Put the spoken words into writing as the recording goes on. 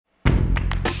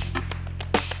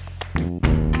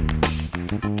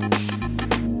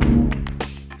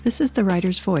This is The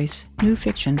Writer's Voice, new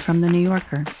fiction from The New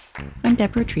Yorker. I'm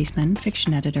Deborah Treisman,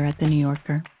 fiction editor at The New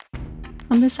Yorker.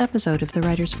 On this episode of The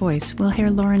Writer's Voice, we'll hear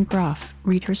Lauren Groff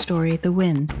read her story, The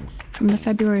Wind, from the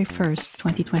February 1st,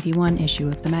 2021 issue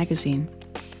of the magazine.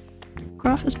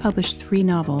 Groff has published 3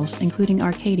 novels, including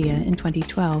Arcadia in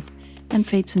 2012 and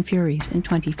Fates and Furies in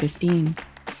 2015.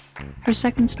 Her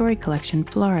second story collection,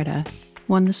 Florida,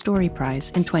 won the Story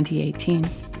Prize in 2018.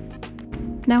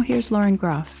 Now here's Lauren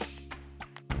Groff.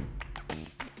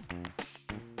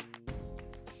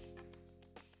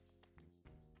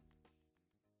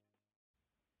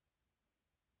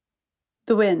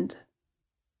 The Wind.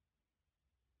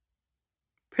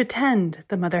 Pretend,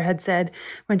 the mother had said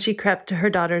when she crept to her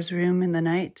daughter's room in the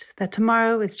night, that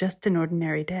tomorrow is just an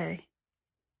ordinary day.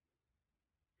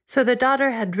 So the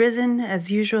daughter had risen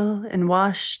as usual and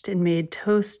washed and made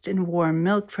toast and warm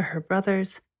milk for her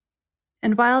brothers,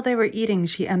 and while they were eating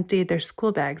she emptied their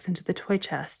school bags into the toy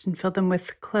chest and filled them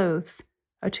with clothes,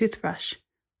 a toothbrush,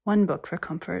 one book for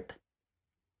comfort.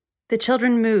 The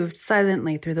children moved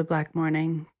silently through the black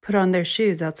morning, put on their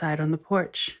shoes outside on the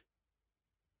porch.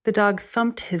 The dog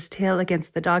thumped his tail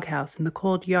against the doghouse in the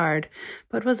cold yard,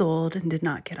 but was old and did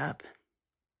not get up.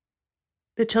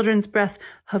 The children's breath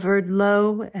hovered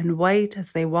low and white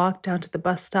as they walked down to the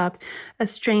bus stop, a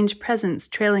strange presence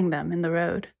trailing them in the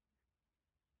road.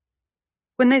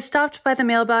 When they stopped by the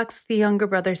mailbox, the younger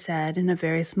brother said in a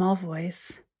very small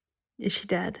voice, "Is she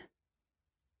dead?"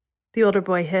 The older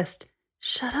boy hissed,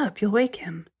 "Shut up, you'll wake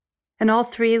him." And all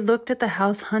 3 looked at the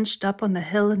house hunched up on the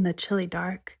hill in the chilly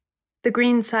dark. The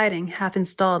green siding half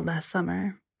installed last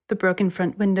summer, the broken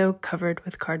front window covered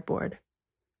with cardboard.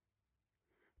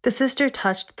 The sister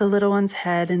touched the little one's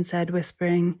head and said,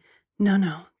 whispering,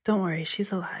 No, don't worry,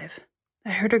 she's alive. I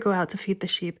heard her go out to feed the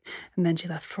sheep, and then she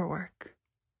left for work."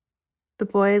 The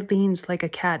boy leaned like a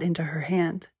cat into her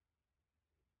hand.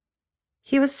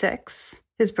 He was 6,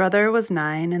 his brother was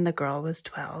 9, and the girl was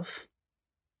 12.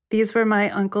 These were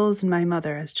my uncles and my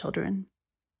mother as children.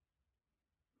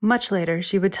 Much later,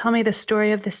 she would tell me the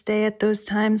story of this day at those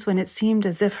times when it seemed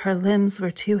as if her limbs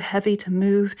were too heavy to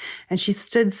move, and she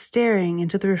stood staring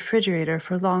into the refrigerator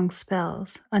for long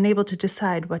spells, unable to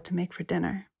decide what to make for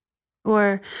dinner.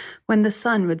 Or when the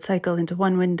sun would cycle into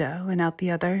one window and out the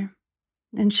other,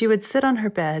 and she would sit on her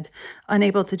bed,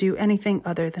 unable to do anything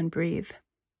other than breathe.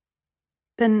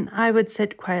 Then I would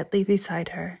sit quietly beside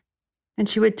her, and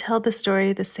she would tell the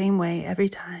story the same way every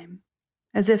time,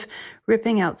 as if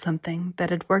ripping out something that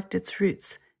had worked its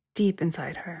roots deep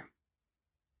inside her.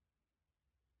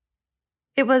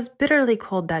 It was bitterly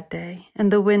cold that day, and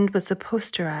the wind was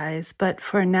supposed to rise, but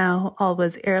for now all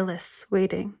was airless,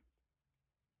 waiting.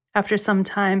 After some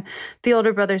time, the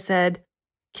older brother said,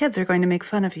 "Kids are going to make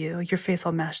fun of you, your face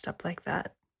all mashed up like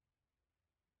that."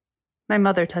 My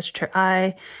mother touched her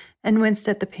eye and winced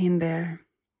at the pain there,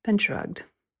 then shrugged.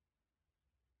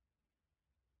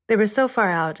 They were so far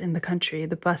out in the country,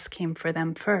 the bus came for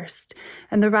them first,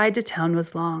 and the ride to town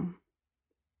was long.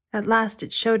 At last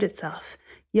it showed itself,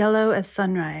 yellow as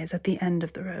sunrise at the end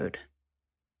of the road.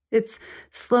 Its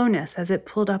slowness as it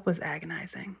pulled up was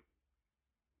agonizing.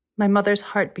 My mother's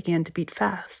heart began to beat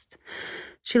fast.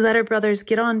 She let her brothers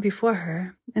get on before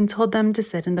her and told them to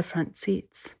sit in the front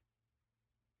seats.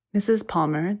 Mrs.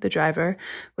 Palmer, the driver,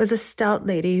 was a stout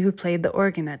lady who played the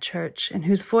organ at church and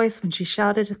whose voice, when she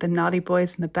shouted at the naughty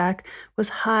boys in the back, was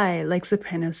high like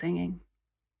soprano singing.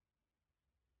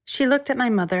 She looked at my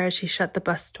mother as she shut the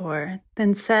bus door,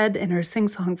 then said in her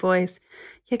sing-song voice,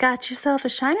 "You got yourself a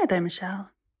shiner there,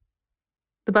 Michelle."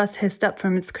 The bus hissed up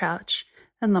from its crouch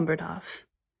and lumbered off.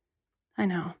 "I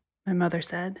know," my mother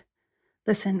said.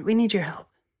 "Listen, we need your help."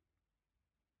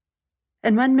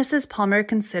 And when Mrs. Palmer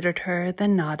considered her,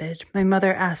 then nodded, my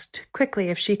mother asked quickly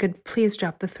if she could please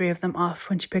drop the 3 of them off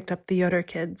when she picked up the Yoder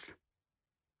kids.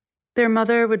 Their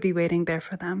mother would be waiting there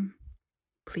for them.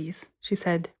 "Please," she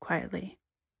said quietly.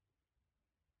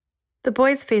 The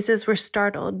boys' faces were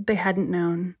startled, they hadn't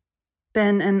known.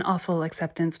 Then an awful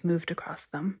acceptance moved across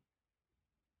them.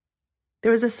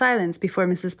 There was a silence before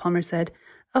Mrs. Palmer said,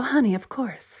 "Oh, honey, of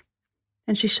course."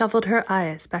 And she shuffled her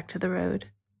eyes back to the road.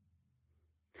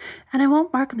 "And I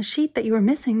won't mark on the sheet that you were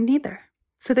missing, neither,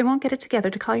 so they won't get it together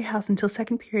to call your house until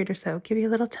second period or so. Give you a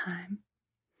little time."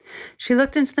 She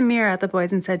looked into the mirror at the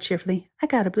boys and said cheerfully, "I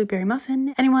got a blueberry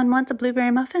muffin. Anyone want a blueberry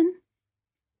muffin?"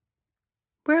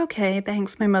 "We're okay,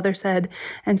 thanks," my mother said,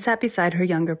 and sat beside her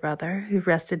younger brother, who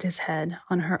rested his head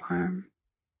on her arm.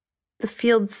 The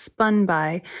fields spun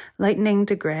by, lightening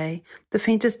to gray, the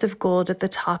faintest of gold at the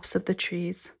tops of the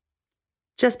trees.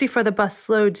 Just before the bus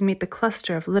slowed to meet the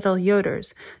cluster of little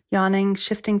Yoders, yawning,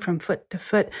 shifting from foot to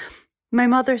foot, my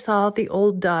mother saw the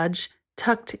old Dodge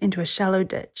tucked into a shallow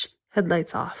ditch,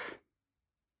 headlights off.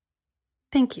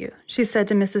 "Thank you," she said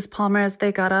to Mrs. Palmer as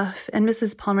they got off, and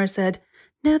Mrs. Palmer said,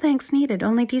 "No thanks needed,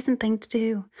 only decent thing to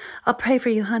do. I'll pray for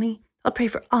you, honey. I'll pray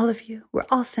for all of you. We're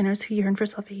all sinners who yearn for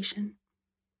salvation."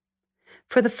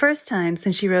 For the first time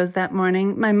since she rose that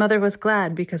morning, my mother was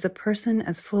glad because a person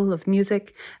as full of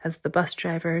music as the bus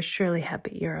driver surely had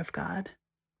the ear of God.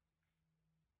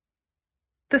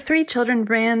 The 3 children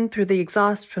ran through the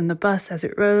exhaust from the bus as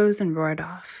it rose and roared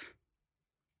off.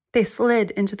 They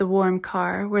slid into the warm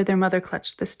car where their mother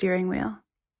clutched the steering wheel.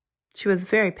 She was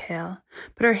very pale,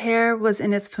 but her hair was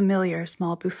in its familiar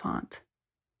small bouffant.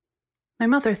 My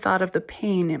mother thought of the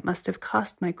pain it must have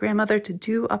cost my grandmother to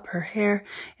do up her hair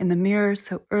in the mirror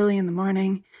so early in the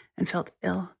morning and felt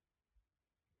ill.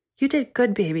 "You did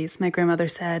good, babies," my grandmother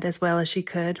said as well as she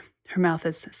could, her mouth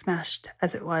as smashed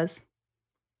as it was.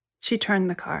 She turned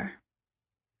the car.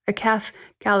 A calf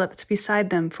galloped beside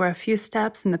them for a few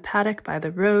steps in the paddock by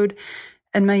the road,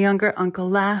 and my younger uncle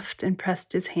laughed and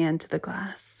pressed his hand to the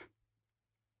glass.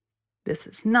 "This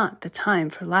is not the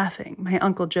time for laughing," my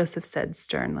Uncle Joseph said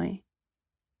sternly.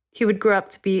 He would grow up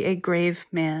to be a grave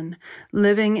man,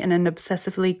 living in an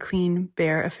obsessively clean,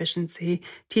 bare efficiency,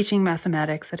 teaching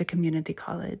mathematics at a community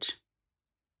college.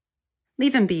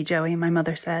 "Leave him be, Joey," my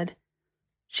mother said.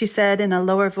 She said in a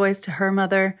lower voice to her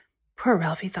mother, "Poor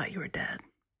Ralphie thought you were dead."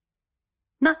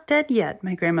 "Not dead yet,"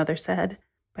 my grandmother said,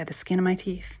 "by the skin of my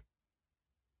teeth."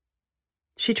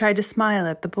 She tried to smile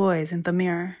at the boys in the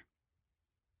mirror.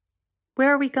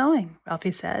 "Where are we going?"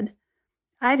 Ralphie said.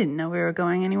 "I didn't know we were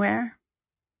going anywhere."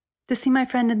 "To see my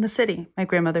friend in the city," my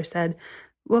grandmother said.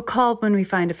 "We'll call when we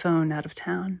find a phone out of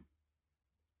town."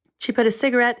 She put a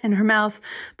cigarette in her mouth,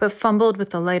 but fumbled with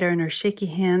the lighter in her shaky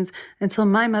hands until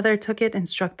my mother took it and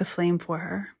struck the flame for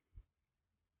her.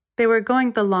 They were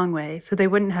going the long way, so they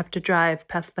wouldn't have to drive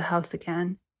past the house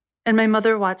again, and my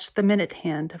mother watched the minute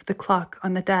hand of the clock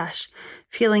on the dash,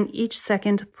 feeling each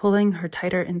second pulling her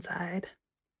tighter inside.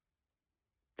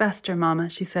 "Faster, Mama,"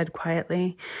 she said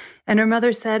quietly, and her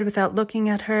mother said without looking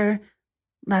at her,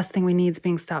 "Last thing we need's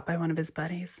being stopped by one of his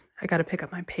buddies. I gotta pick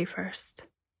up my pay first."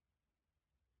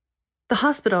 The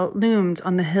hospital loomed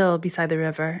on the hill beside the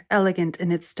river, elegant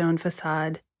in its stone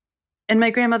facade, and my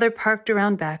grandmother parked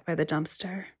around back by the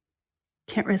dumpster.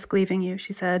 "Can't risk leaving you,"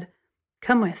 she said.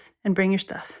 "Come with, and bring your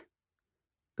stuff."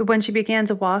 But when she began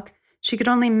to walk, she could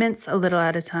only mince a little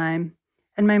at a time,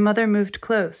 and my mother moved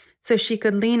close so she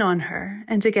could lean on her,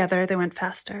 and together they went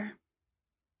faster.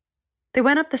 They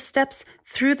went up the steps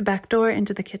through the back door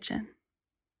into the kitchen.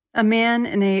 A man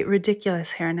in a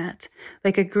ridiculous hairnet,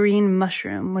 like a green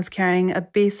mushroom, was carrying a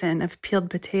basin of peeled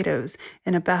potatoes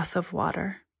in a bath of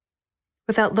water.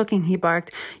 Without looking, he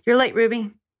barked, "You're late,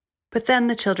 Ruby." But then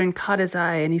the children caught his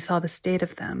eye, and he saw the state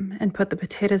of them, and put the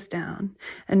potatoes down,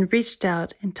 and reached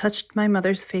out and touched my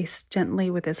mother's face gently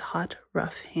with his hot,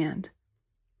 rough hand.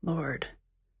 "Lord,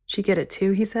 she get it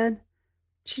too," he said.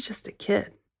 "She's just a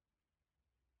kid."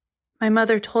 My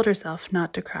mother told herself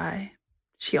not to cry.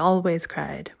 She always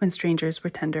cried when strangers were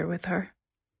tender with her.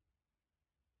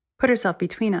 "Put herself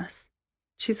between us.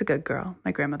 She's a good girl,"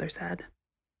 my grandmother said.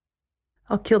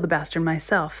 "I'll kill the bastard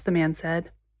myself," the man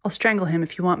said. "I'll strangle him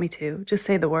if you want me to. Just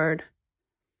say the word."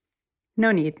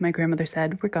 "No need," my grandmother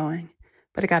said. "We're going.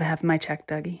 But I gotta have my check,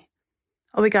 Dougie.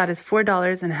 All we got is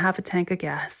 $4 and half a tank of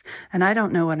gas, and I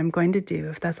don't know what I'm going to do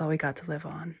if that's all we got to live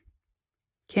on."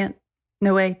 "Can't.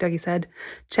 No way," Dougie said.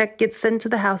 "Check gets sent to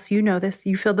the house. You know this.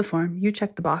 You filled the form. You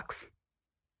checked the box."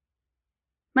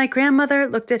 My grandmother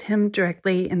looked at him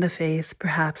directly in the face,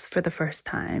 perhaps for the first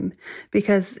time,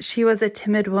 because she was a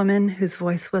timid woman whose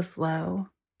voice was low,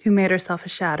 who made herself a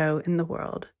shadow in the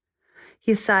world.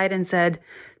 He sighed and said,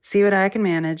 "See what I can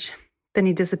manage." Then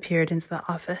he disappeared into the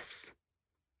office.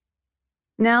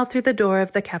 Now through the door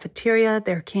of the cafeteria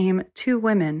there came 2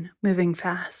 women moving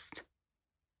fast.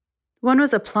 One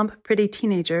was a plump, pretty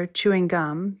teenager chewing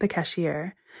gum, the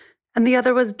cashier, and the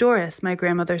other was Doris, my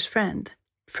grandmother's friend,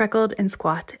 freckled and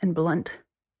squat and blunt.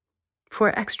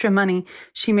 For extra money,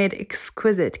 she made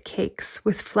exquisite cakes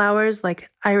with flowers like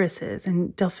irises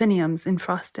and delphiniums in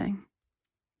frosting.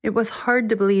 It was hard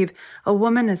to believe a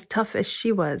woman as tough as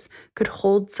she was could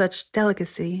hold such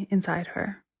delicacy inside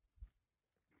her.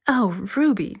 "Oh,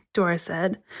 Ruby," Dora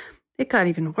said. "It got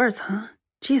even worse, huh?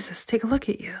 Jesus, take a look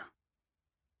at you."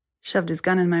 "Shoved his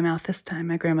gun in my mouth this time,"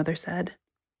 my grandmother said.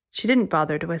 She didn't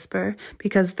bother to whisper,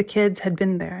 because the kids had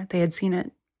been there, they had seen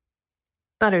it.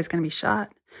 Thought I was going to be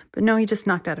shot, but no, he just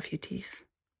knocked out a few teeth.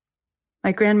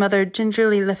 My grandmother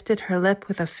gingerly lifted her lip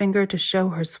with a finger to show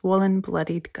her swollen,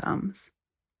 bloodied gums.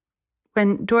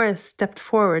 When Doris stepped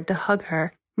forward to hug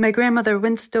her, my grandmother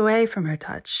winced away from her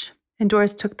touch, and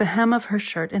Doris took the hem of her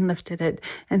shirt and lifted it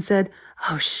and said,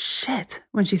 "Oh, shit,"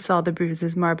 when she saw the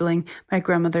bruises marbling my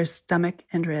grandmother's stomach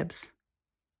and ribs.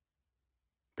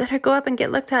 "Better go up and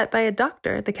get looked at by a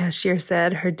doctor," the cashier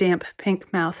said, her damp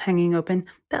pink mouth hanging open.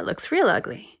 "That looks real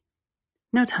ugly."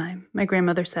 "No time," my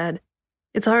grandmother said.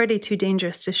 "It's already too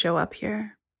dangerous to show up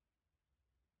here."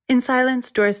 In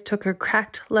silence, Doris took her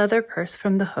cracked leather purse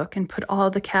from the hook and put all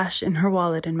the cash in her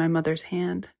wallet in my mother's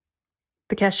hand.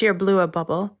 The cashier blew a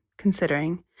bubble,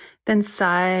 considering, then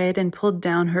sighed and pulled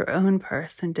down her own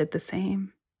purse and did the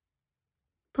same.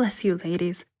 "Bless you,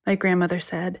 ladies," my grandmother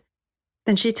said.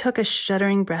 Then she took a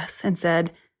shuddering breath and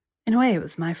said, "In a way, it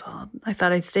was my fault. I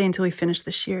thought I'd stay until we finished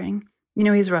the shearing. You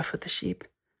know he's rough with the sheep.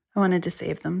 I wanted to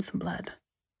save them some blood."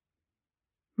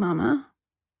 "Mama,"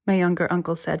 my younger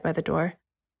uncle said by the door.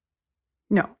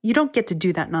 "No, you don't get to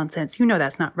do that nonsense. You know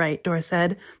that's not right," Doris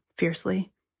said,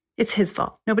 fiercely. "It's his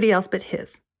fault. Nobody else but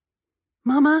his."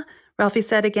 "Mama," Ralphie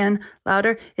said again,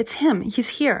 louder, "it's him.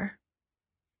 He's here."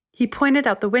 He pointed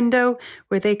out the window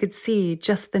where they could see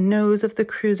just the nose of the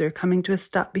cruiser coming to a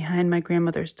stop behind my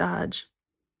grandmother's Dodge.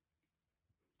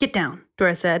 "Get down,"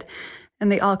 Doris said,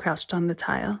 and they all crouched on the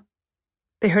tile.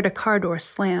 They heard a car door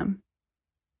slam.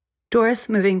 Doris,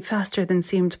 moving faster than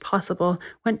seemed possible,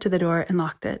 went to the door and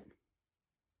locked it.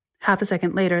 Half a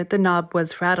second later, the knob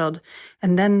was rattled,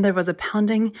 and then there was a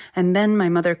pounding, and then my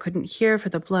mother couldn't hear for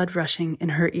the blood rushing in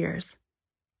her ears.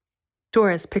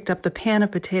 Doris picked up the pan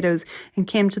of potatoes and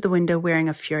came to the window wearing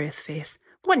a furious face.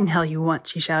 "What in hell you want?"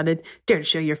 she shouted. "Dare to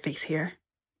show your face here."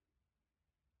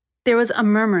 There was a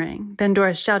murmuring. Then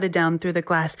Doris shouted down through the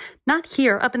glass, "Not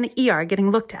here, up in the ER,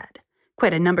 getting looked at.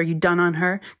 Quite a number you done on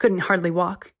her. Couldn't hardly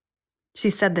walk." She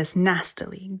said this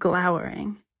nastily,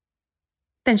 glowering.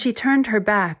 Then she turned her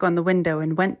back on the window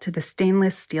and went to the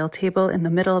stainless steel table in the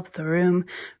middle of the room,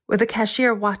 where the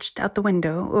cashier watched out the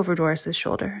window over Doris's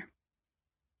shoulder.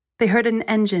 They heard an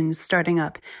engine starting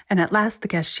up, and at last the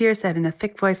cashier said in a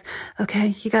thick voice, "Okay,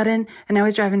 he got in, and now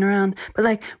he's driving around.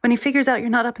 But, when he figures out you're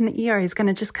not up in the ER, he's going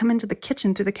to just come into the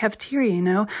kitchen through the cafeteria, you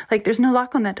know? There's no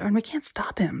lock on that door, and we can't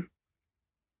stop him."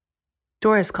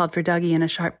 Doris called for Dougie in a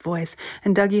sharp voice,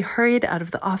 and Dougie hurried out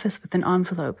of the office with an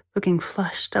envelope, looking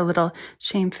flushed, a little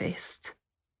shamefaced.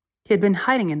 He had been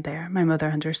hiding in there, my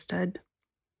mother understood.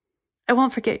 "I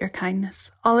won't forget your kindness,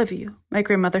 all of you," my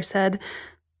grandmother said,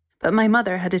 but my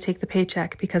mother had to take the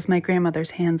paycheck because my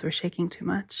grandmother's hands were shaking too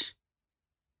much.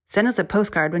 "Send us a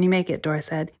postcard when you make it," Doris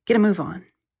said. "Get a move on."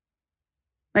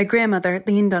 My grandmother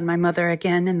leaned on my mother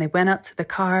again, and they went out to the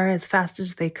car as fast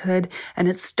as they could, and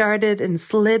it started and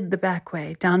slid the back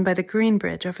way down by the green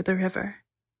bridge over the river.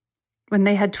 When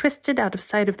they had twisted out of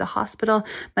sight of the hospital,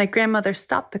 my grandmother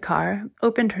stopped the car,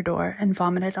 opened her door, and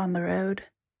vomited on the road.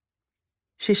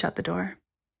 She shut the door.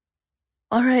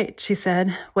 "All right," she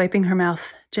said, wiping her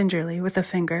mouth gingerly with a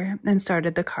finger, and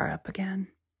started the car up again.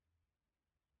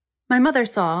 My mother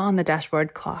saw on the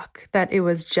dashboard clock that it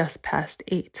was just past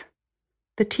 8.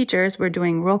 The teachers were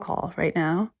doing roll call right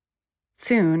now.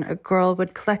 Soon, a girl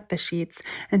would collect the sheets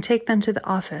and take them to the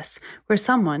office, where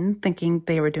someone, thinking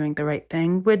they were doing the right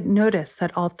thing, would notice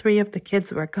that all 3 of the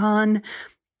kids were gone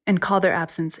and call their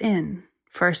absence in,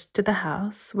 first to the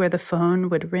house, where the phone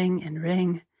would ring and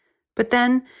ring. But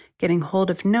then, getting hold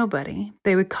of nobody,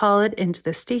 they would call it into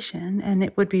the station, and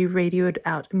it would be radioed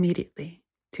out immediately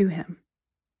to him.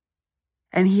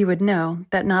 And he would know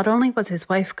that not only was his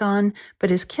wife gone, but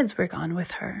his kids were gone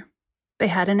with her. They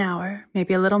had an hour,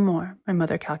 maybe a little more, my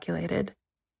mother calculated.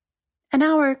 An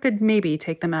hour could maybe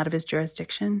take them out of his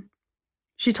jurisdiction.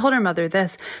 She told her mother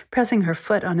this, pressing her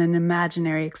foot on an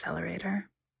imaginary accelerator.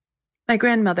 My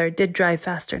grandmother did drive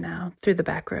faster now, through the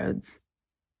back roads.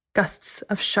 Gusts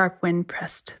of sharp wind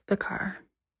pressed the car.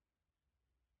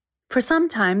 For some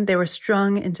time, they were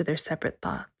strung into their separate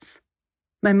thoughts.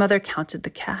 My mother counted the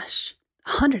cash.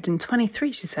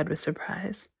 123, she said with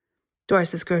surprise.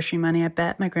 "Doris's grocery money, I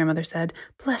bet," my grandmother said.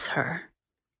 "Bless her."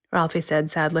 Ralphie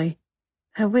said sadly,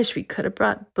 "I wish we could have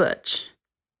brought Butch."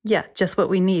 "Yeah, just what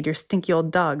we need, your stinky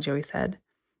old dog," Joey said.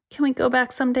 "Can we go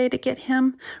back someday to get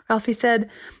him?" Ralphie said,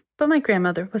 but my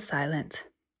grandmother was silent.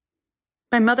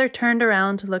 My mother turned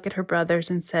around to look at her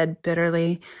brothers and said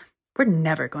bitterly, "We're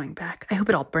never going back. I hope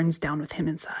it all burns down with him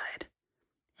inside."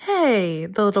 "Hey,"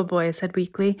 the little boy said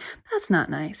weakly, "that's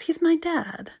not nice. He's my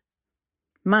dad."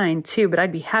 "Mine, too, but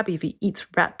I'd be happy if he eats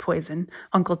rat poison,"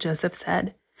 Uncle Joseph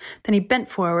said. Then he bent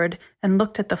forward and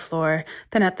looked at the floor,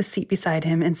 then at the seat beside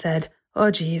him and said, "Oh,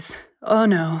 geez. Oh,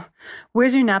 no.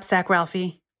 Where's your knapsack,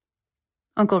 Ralphie?"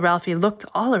 Uncle Ralphie looked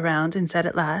all around and said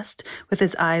at last, with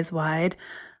his eyes wide,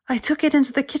 "I took it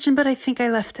into the kitchen, but I think I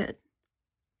left it."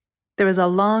 There was a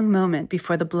long moment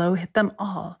before the blow hit them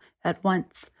all at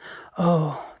once.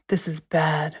 "Oh, this is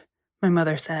bad," my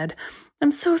mother said.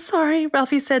 "I'm so sorry,"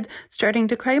 Ralphie said, starting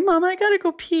to cry. "Mama, I gotta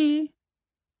go pee."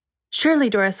 "Surely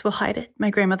Doris will hide it," my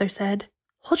grandmother said.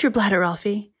 "Hold your bladder,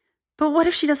 Ralphie." "But what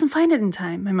if she doesn't find it in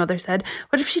time?" my mother said.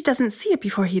 "What if she doesn't see it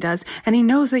before he does, and he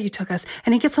knows that you took us,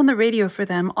 and he gets on the radio for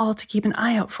them all to keep an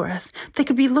eye out for us? They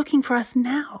could be looking for us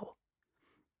now."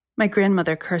 My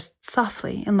grandmother cursed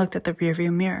softly and looked at the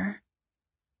rearview mirror.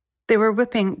 They were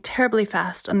whipping terribly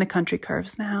fast on the country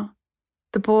curves now.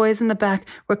 The boys in the back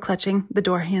were clutching the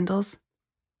door handles.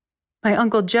 My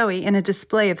Uncle Joey, in a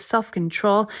display of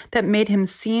self-control that made him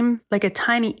seem like a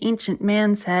tiny ancient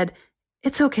man, said,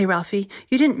 "It's okay, Ralphie.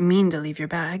 You didn't mean to leave your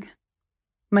bag."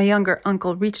 My younger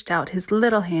uncle reached out his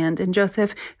little hand, and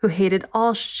Joseph, who hated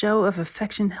all show of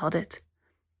affection, held it.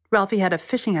 Ralphie had a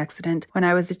fishing accident when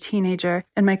I was a teenager,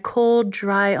 and my cold,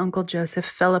 dry Uncle Joseph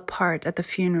fell apart at the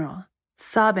funeral,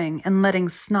 sobbing and letting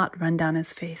snot run down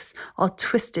his face, all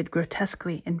twisted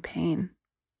grotesquely in pain.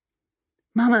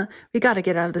 "Mama, we gotta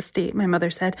get out of the state," my mother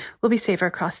said. "We'll be safer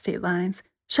across state lines."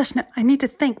 "Shush, now, I need to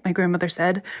think," my grandmother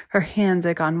said. Her hands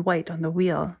had gone white on the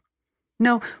wheel.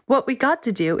 "No, what we got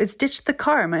to do is ditch the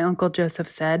car," my Uncle Joseph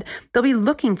said. "They'll be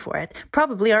looking for it.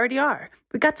 Probably already are.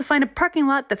 We got to find a parking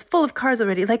lot that's full of cars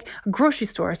already, like a grocery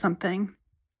store or something."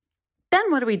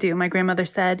 "Then what do we do?" my grandmother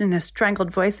said in a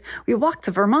strangled voice. "We walk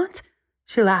to Vermont?"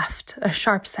 She laughed, a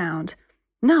sharp sound.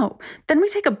 "No, then we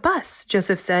take a bus,"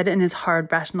 Joseph said in his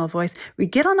hard, rational voice. "We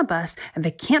get on a bus, and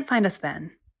they can't find us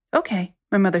then." "Okay,"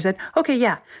 my mother said. "Okay,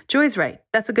 yeah, Joey's right.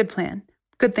 That's a good plan.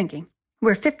 Good thinking.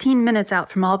 We're 15 minutes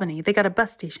out from Albany. They got a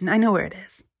bus station. I know where it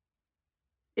is."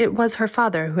 It was her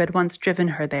father who had once driven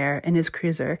her there in his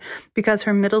cruiser because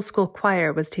her middle school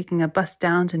choir was taking a bus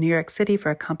down to New York City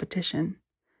for a competition.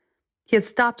 He had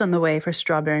stopped on the way for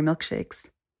strawberry milkshakes.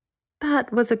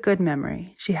 That was a good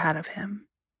memory she had of him.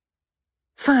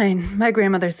 "Fine," my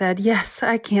grandmother said. "Yes,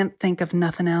 I can't think of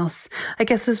nothing else. I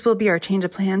guess this will be our change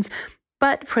of plans."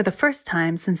 But for the first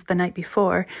time since the night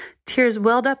before, tears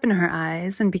welled up in her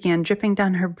eyes and began dripping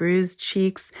down her bruised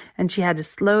cheeks, and she had to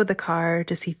slow the car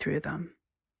to see through them.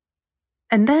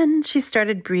 And then she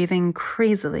started breathing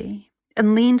crazily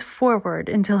and leaned forward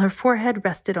until her forehead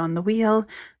rested on the wheel,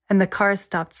 and the car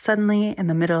stopped suddenly in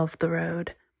the middle of the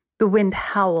road. The wind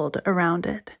howled around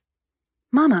it.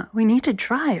 "Mama, we need to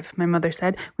drive," my mother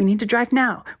said. "We need to drive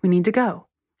now. We need to go."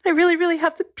 "I really, really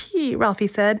have to pee," Ralphie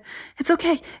said. "It's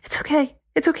okay, it's okay,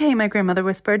 it's okay," my grandmother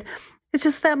whispered. "It's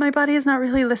just that my body is not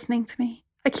really listening to me.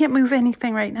 I can't move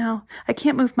anything right now. I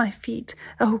can't move my feet.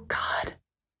 Oh, God."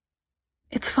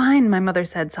 "It's fine," my mother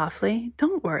said softly.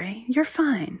 "Don't worry. You're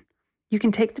fine. You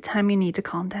can take the time you need to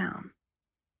calm down."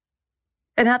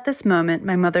 And at this moment,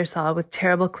 my mother saw with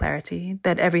terrible clarity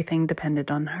that everything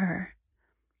depended on her.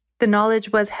 The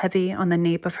knowledge was heavy on the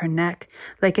nape of her neck,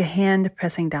 like a hand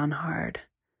pressing down hard.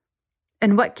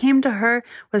 And what came to her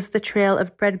was the trail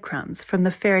of breadcrumbs from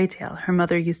the fairy tale her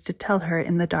mother used to tell her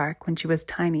in the dark when she was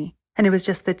tiny. And it was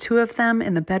just the two of them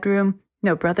in the bedroom,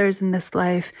 no brothers in this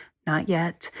life, not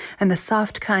yet. And the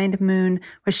soft, kind moon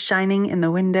was shining in the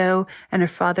window, and her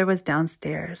father was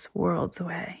downstairs, worlds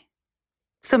away.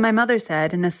 So my mother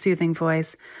said in a soothing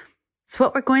voice, "So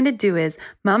what we're going to do is,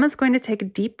 Mama's going to take a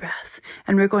deep breath,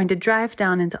 and we're going to drive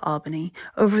down into Albany,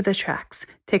 over the tracks,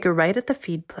 take a right at the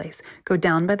feed place, go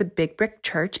down by the big brick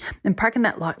church, and park in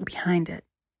that lot behind it.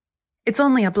 It's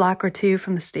only a block or two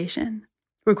from the station.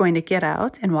 We're going to get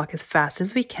out and walk as fast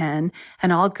as we can,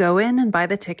 and I'll go in and buy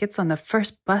the tickets on the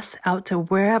first bus out to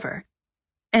wherever.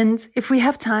 And if we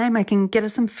have time, I can get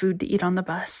us some food to eat on the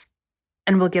bus.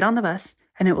 And we'll get on the bus,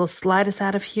 and it will slide us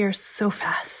out of here so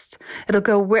fast. It'll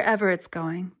go wherever it's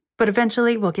going. But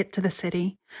eventually we'll get to the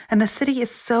city. And the city is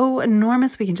so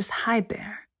enormous we can just hide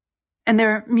there. And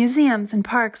there are museums and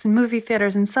parks and movie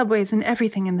theaters and subways and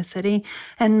everything in the city.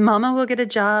 And Mama will get a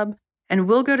job, and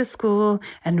we'll go to school,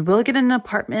 and we'll get an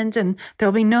apartment, and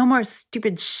there'll be no more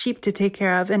stupid sheep to take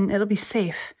care of, and it'll be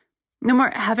safe. No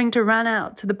more having to run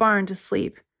out to the barn to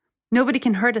sleep. Nobody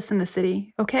can hurt us in the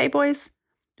city. Okay, boys?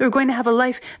 We're going to have a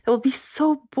life that will be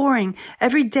so boring.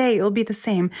 Every day it will be the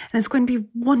same, and it's going to be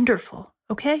wonderful,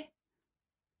 okay?"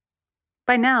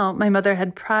 By now, my mother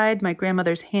had pried my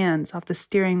grandmother's hands off the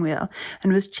steering wheel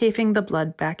and was chafing the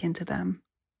blood back into them.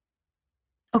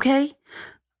 "Okay?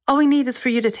 All we need is for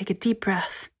you to take a deep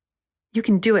breath." "You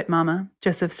can do it, Mama,"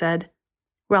 Joseph said.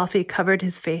 Ralphie covered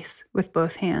his face with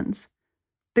both hands.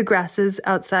 The grasses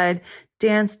outside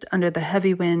danced under the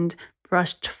heavy wind,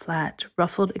 brushed flat,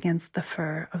 ruffled against the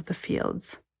fur of the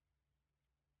fields.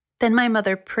 Then my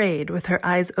mother prayed with her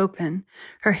eyes open,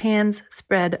 her hands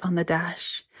spread on the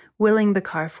dash, willing the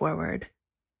car forward.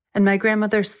 And my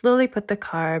grandmother slowly put the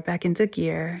car back into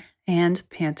gear and,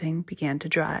 panting, began to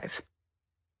drive.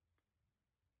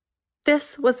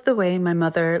 This was the way my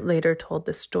mother later told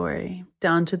the story,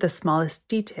 down to the smallest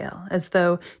detail, as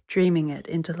though dreaming it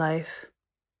into life.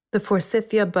 The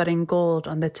forsythia budding gold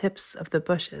on the tips of the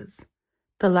bushes,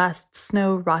 the last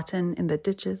snow rotten in the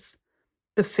ditches,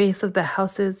 the face of the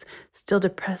houses still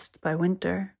depressed by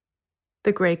winter,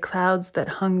 the gray clouds that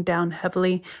hung down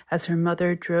heavily as her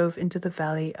mother drove into the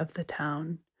valley of the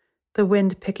town, the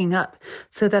wind picking up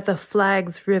so that the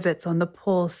flag's rivets on the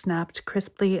pole snapped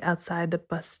crisply outside the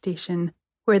bus station,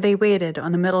 where they waited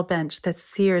on a metal bench that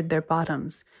seared their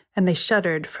bottoms, and they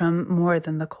shuddered from more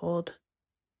than the cold.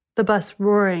 The bus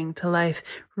roaring to life,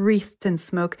 wreathed in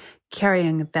smoke,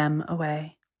 carrying them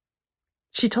away.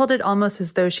 She told it almost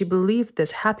as though she believed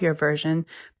this happier version,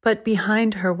 but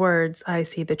behind her words I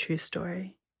see the true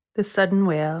story. The sudden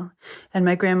wail, and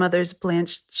my grandmother's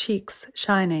blanched cheeks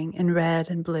shining in red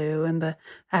and blue, and the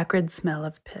acrid smell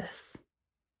of piss.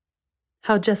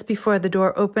 How just before the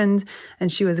door opened and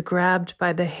she was grabbed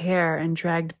by the hair and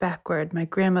dragged backward, my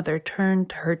grandmother turned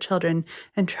to her children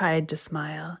and tried to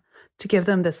smile, to give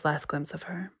them this last glimpse of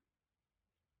her.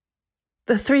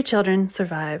 The 3 children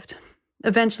survived.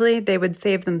 Eventually, they would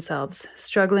save themselves,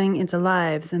 struggling into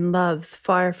lives and loves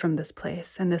far from this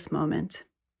place and this moment,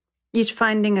 each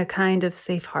finding a kind of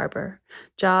safe harbor,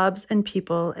 jobs and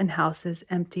people and houses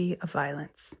empty of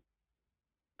violence.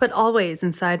 But always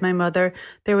inside my mother,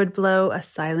 there would blow a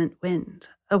silent wind,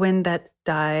 a wind that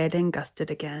died and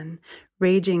gusted again,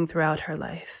 raging throughout her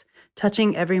life,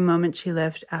 touching every moment she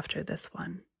lived after this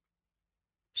one.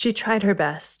 She tried her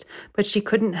best, but she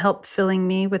couldn't help filling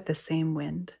me with the same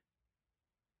wind.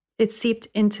 It seeped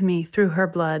into me through her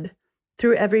blood,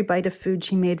 through every bite of food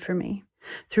she made for me,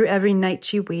 through every night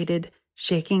she waited,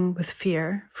 shaking with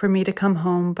fear, for me to come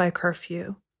home by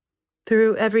curfew,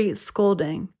 through every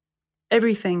scolding,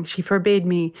 everything she forbade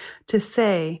me to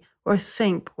say or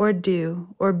think or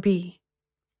do or be,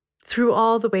 through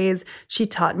all the ways she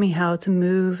taught me how to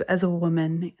move as a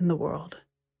woman in the world.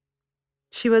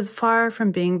 She was far from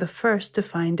being the first to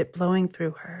find it blowing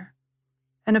through her,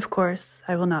 and of course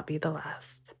I will not be the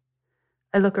last.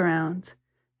 I look around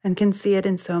and can see it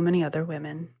in so many other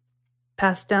women,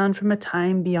 passed down from a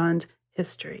time beyond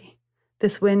history,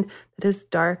 this wind that is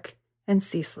dark and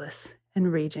ceaseless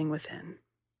and raging within.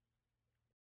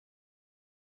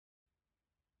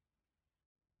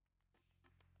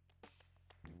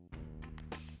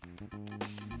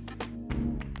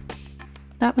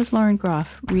 That was Lauren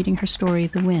Groff reading her story,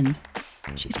 The Wind.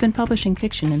 She's been publishing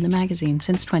fiction in the magazine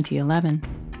since 2011.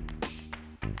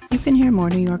 You can hear more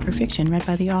New Yorker fiction read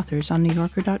by the authors on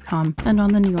NewYorker.com and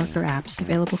on the New Yorker apps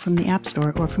available from the App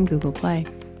Store or from Google Play.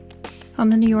 On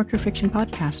the New Yorker Fiction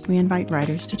Podcast, we invite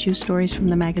writers to choose stories from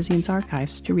the magazine's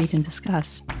archives to read and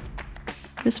discuss.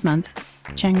 This month,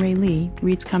 Chang-Rae Lee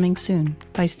reads Coming Soon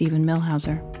by Stephen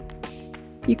Milhauser.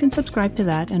 You can subscribe to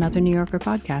that and other New Yorker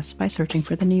podcasts by searching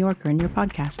for The New Yorker in your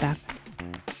podcast app.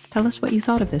 Tell us what you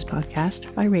thought of this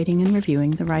podcast by rating and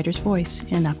reviewing The Writer's Voice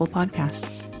in Apple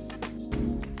Podcasts.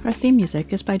 Our theme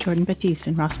music is by Jordan Batiste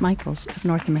and Ross Michaels of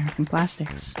North American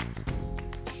Plastics.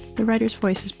 The Writer's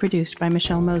Voice is produced by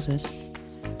Michelle Moses.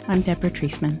 I'm Deborah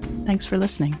Treisman. Thanks for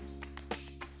listening.